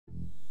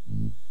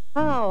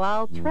Oh,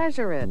 I'll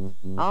treasure it.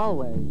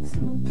 Always.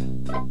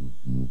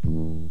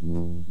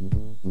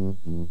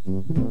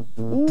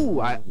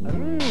 Ooh, I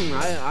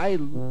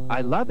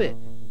love it.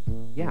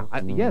 Yeah,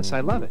 yes,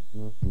 I love it.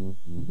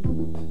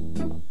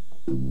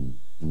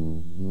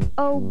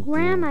 Oh,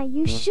 Grandma,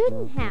 you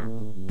shouldn't have.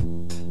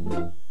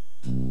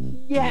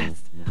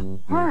 Yes,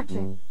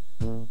 perfect.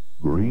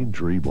 Green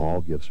Tree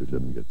Mall gift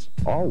certificates.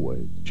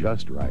 Always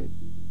just right.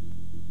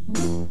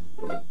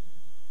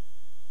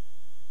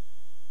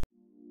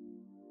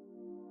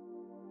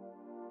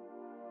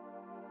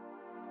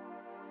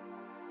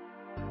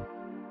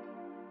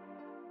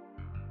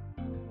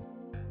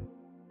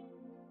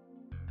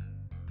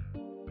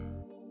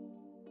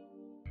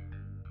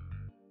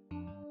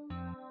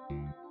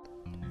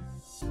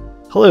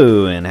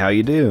 Hello, and how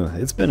you do?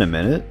 It's been a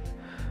minute,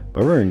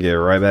 but we're gonna get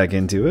right back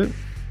into it.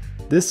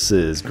 This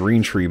is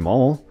Green Tree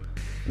Mall.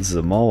 This is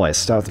a mall I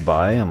stopped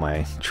by on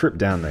my trip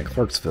down to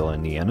Clarksville,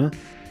 Indiana.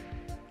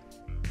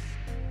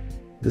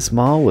 This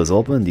mall was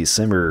opened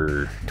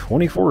December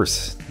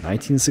 24th,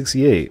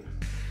 1968.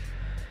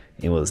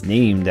 It was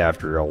named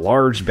after a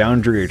large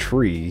boundary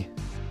tree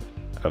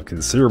of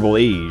considerable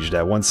age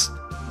that once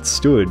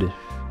stood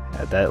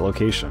at that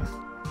location.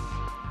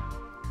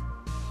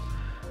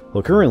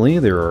 Well, currently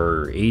there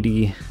are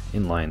 80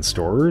 inline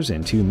stores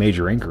and 2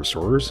 major anchor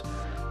stores,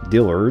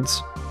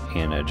 Dillard's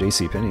and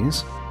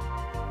JCPenney's.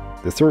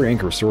 The third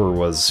anchor store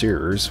was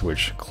Sears,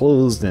 which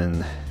closed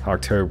in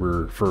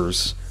October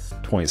 1st,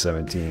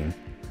 2017.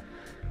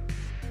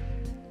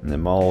 And the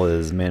mall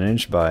is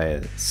managed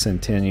by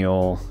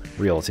Centennial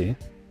Realty.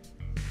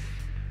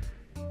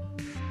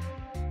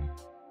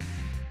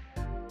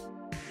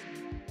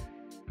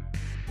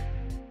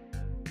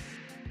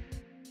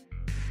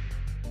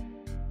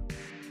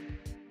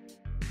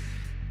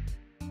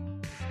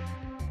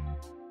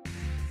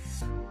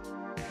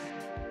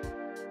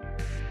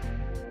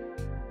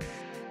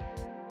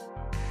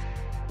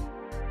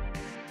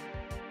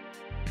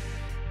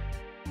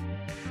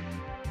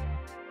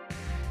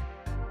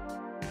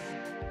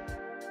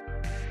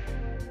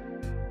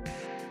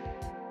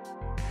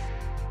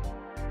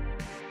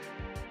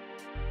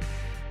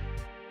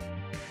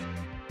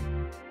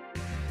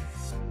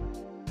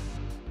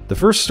 The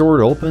first store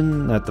to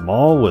open at the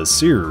mall was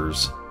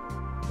Sears,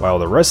 while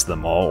the rest of the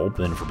mall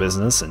opened for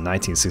business in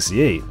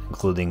 1968,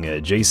 including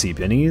a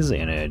JCPenney's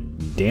and a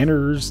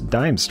Danner's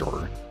dime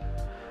store.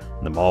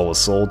 The mall was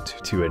sold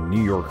to a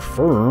New York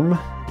firm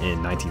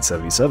in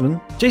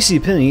 1977.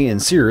 JCPenney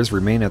and Sears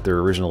remain at their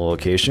original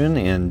location,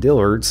 and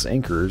Dillard's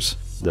anchors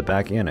the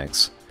back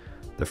annex.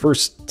 The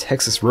first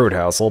Texas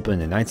Roadhouse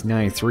opened in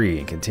 1993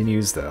 and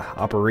continues to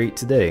operate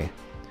today.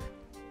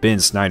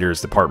 Ben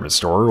Snyder's department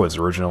store was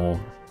the original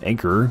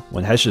anchor.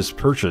 When Hesh's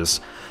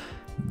purchased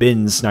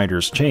Ben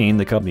Snyder's chain,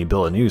 the company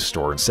built a new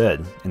store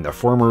instead, and the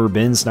former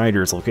Ben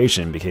Snyder's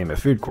location became a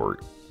food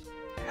court.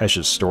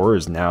 Hesh's store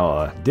is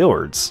now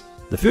Dillard's.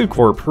 The food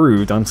court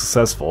proved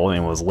unsuccessful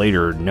and was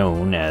later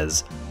known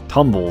as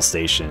Tumble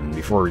Station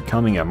before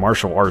becoming a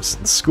martial arts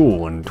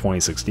school in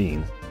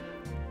 2016.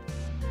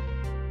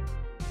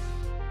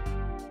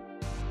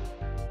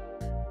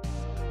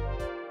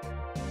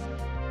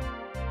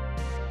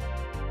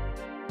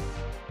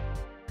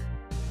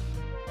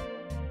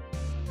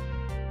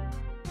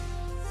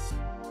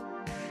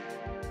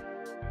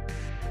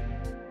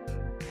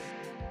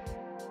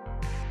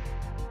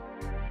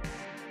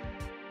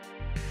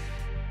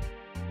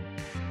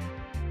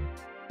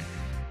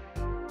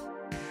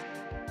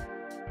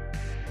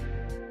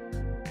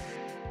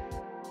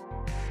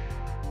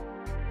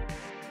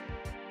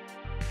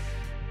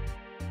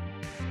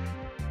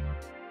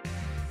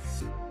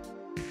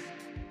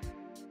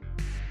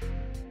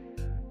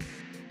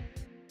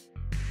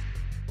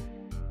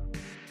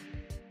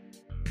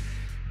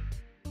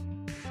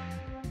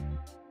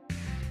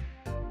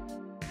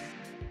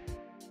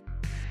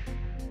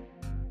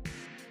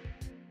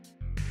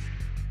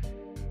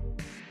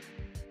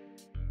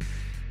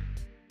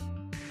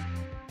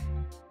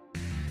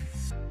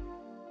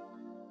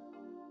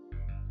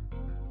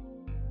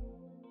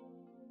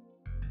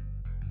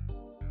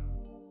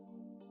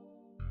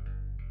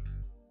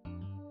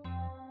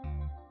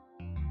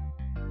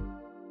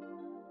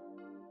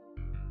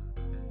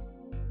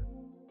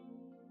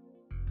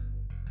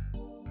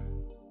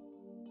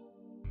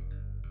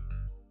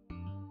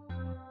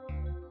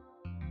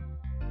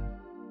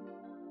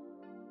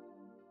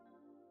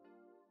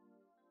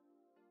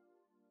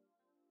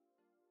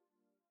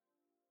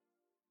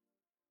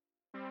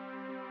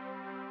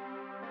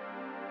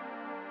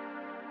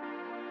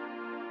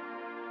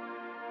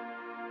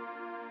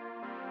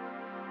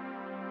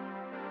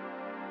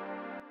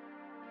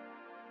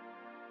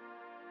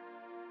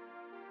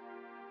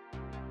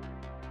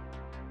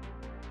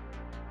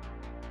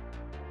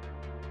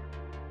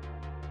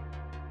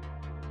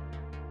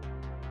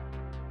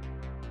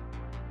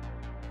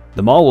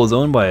 The mall was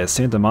owned by a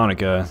Santa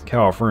Monica,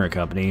 California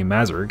company,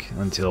 Mazurk,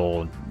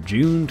 until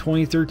June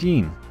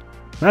 2013.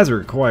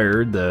 Mazurk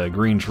acquired the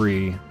Green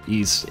Tree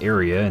East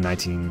area in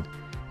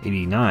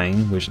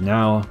 1989, which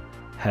now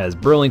has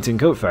Burlington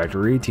Coat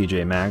Factory,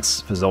 TJ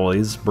Maxx,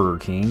 Fazoli's, Burger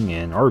King,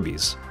 and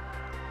Arby's.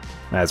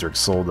 Mazurk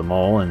sold the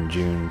mall in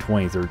June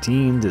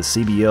 2013 to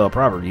CBL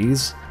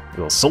Properties. It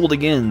was sold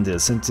again to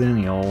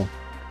Centennial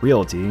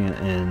Realty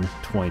in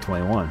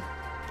 2021.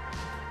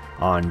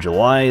 On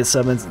July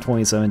 7th,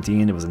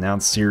 2017, it was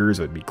announced Sears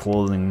would be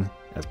closing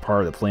as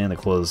part of the plan to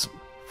close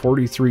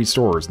 43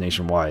 stores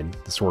nationwide.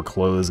 The store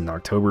closed in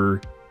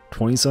October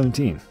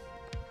 2017.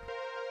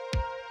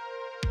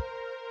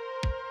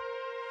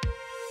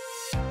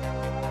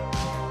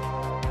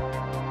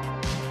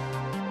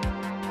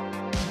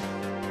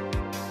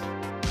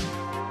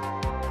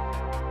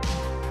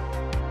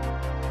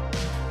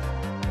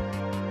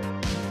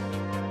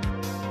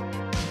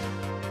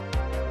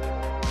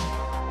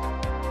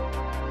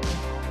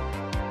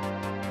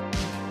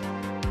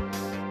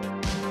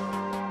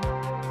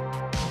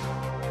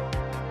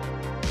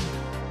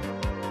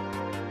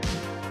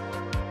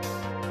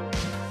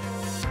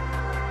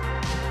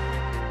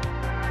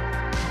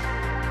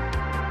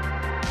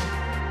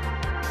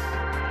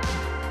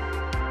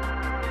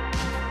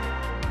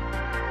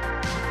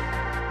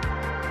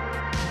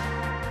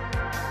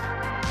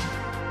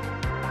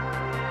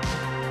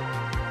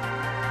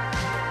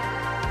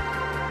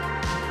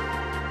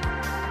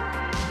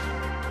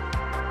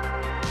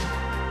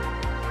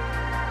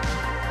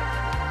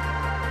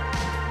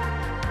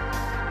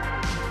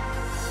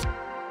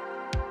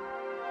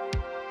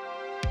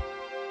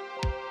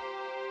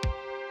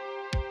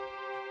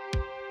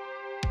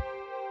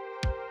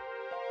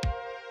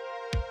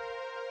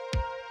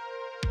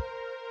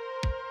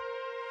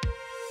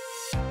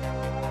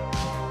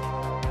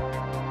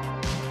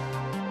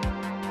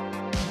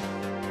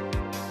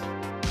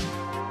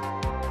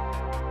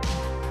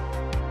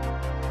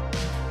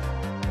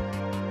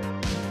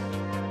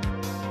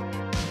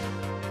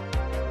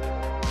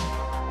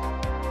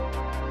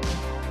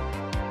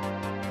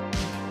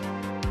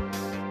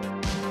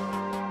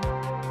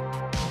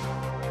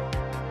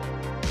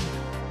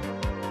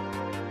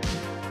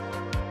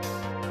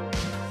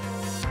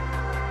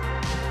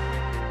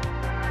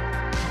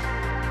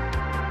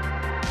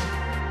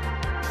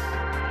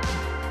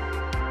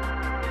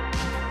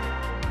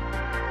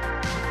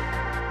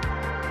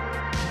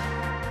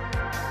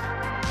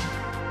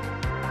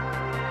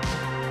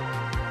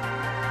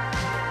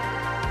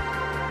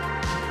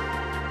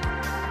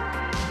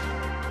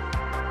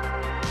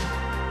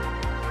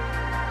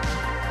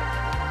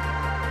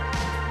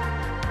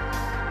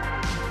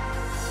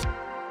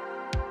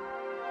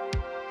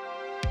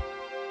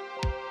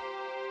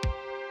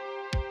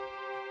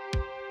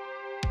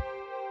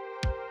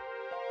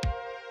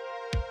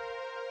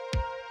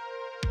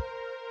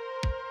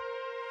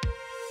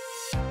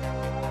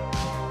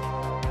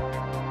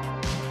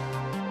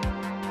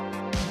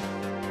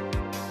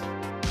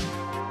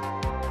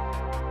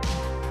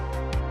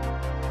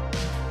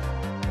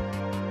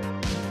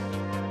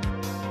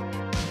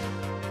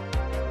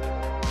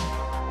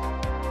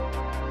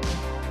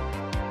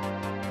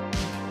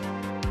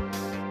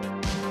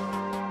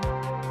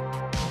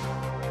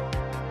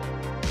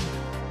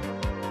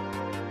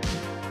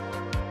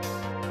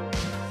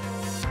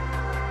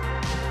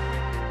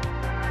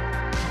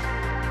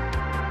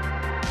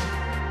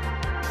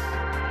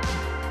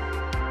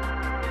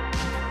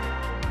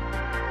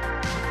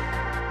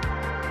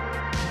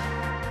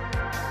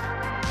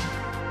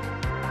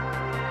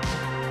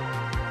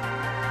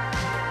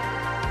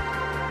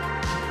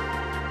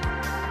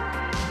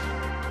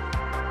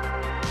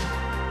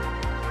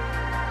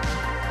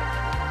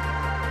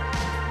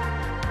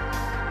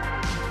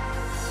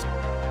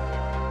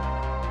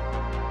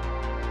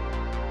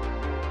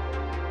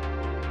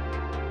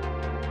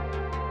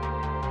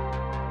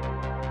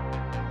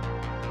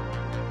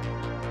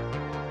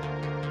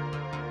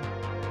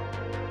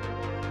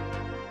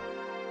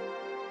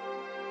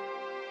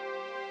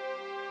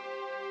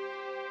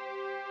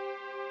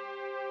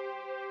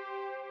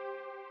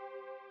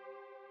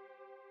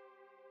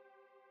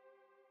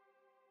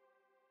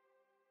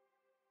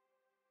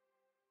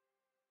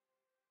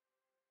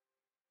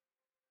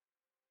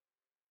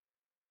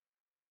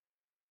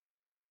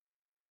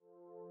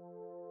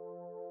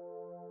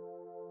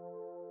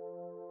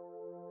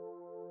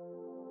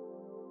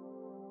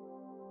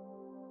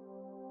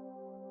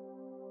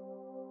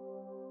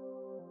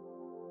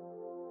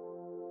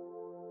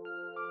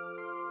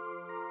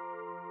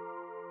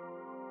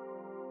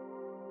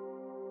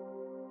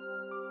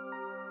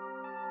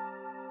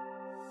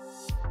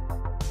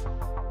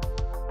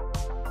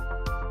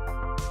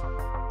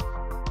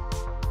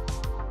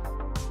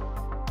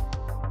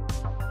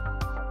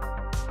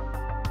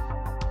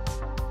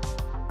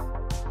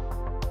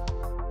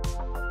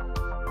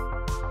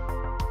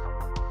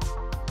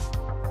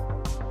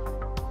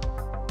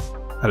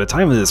 At the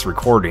time of this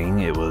recording,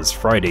 it was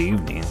Friday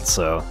evening,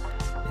 so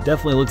it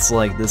definitely looks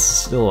like this is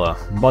still a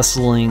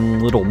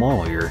bustling little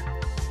mall here.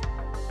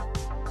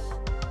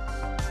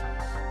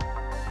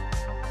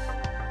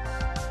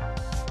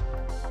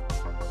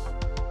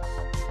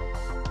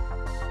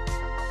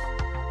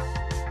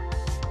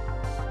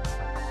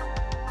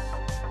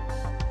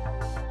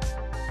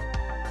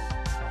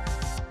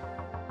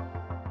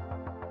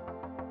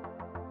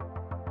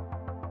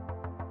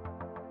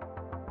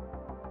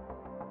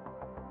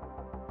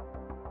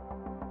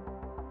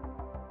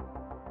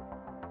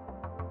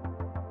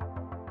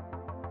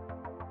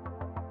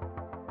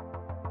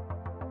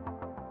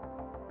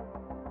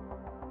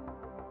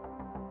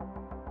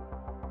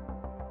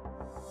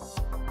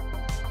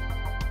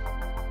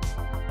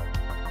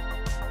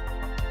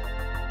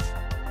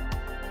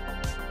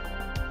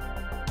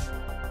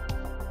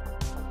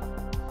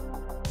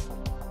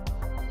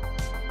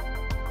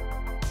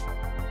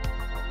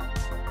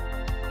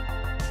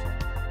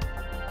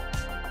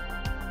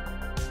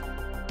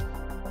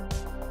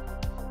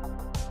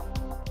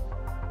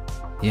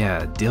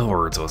 Yeah,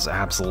 Dillard's was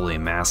absolutely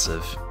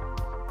massive.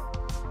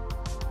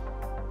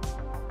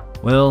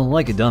 Well,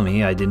 like a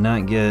dummy, I did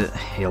not get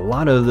a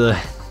lot of the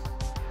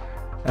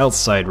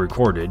outside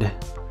recorded,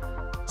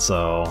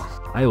 so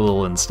I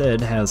will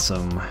instead have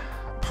some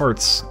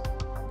parts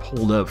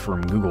pulled up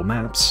from Google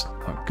Maps,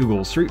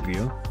 Google Street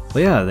View.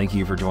 But yeah, thank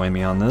you for joining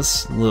me on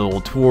this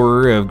little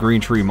tour of Green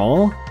Tree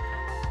Mall.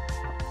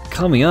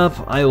 Coming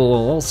up, I will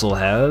also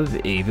have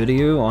a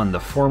video on the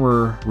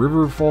former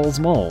River Falls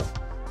Mall,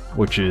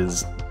 which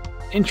is,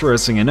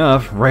 interesting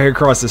enough, right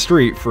across the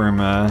street from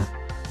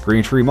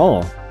Green Tree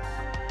Mall.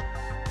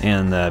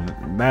 And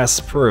Bass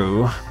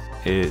Pro,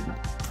 it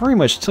pretty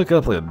much took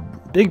up a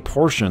big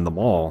portion of the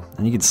mall,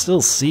 and you can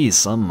still see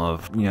some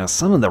of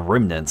the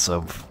remnants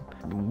of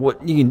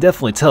what you can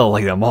definitely tell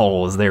like the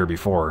mall was there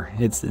before.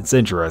 It's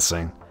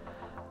interesting.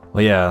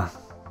 Well, yeah,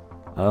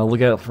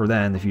 look out for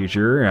that in the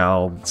future.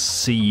 I'll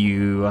see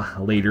you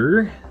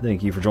later.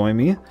 Thank you for joining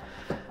me,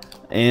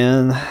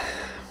 and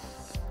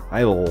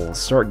I will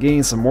start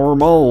getting some more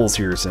malls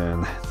here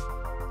soon.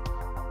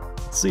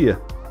 See ya.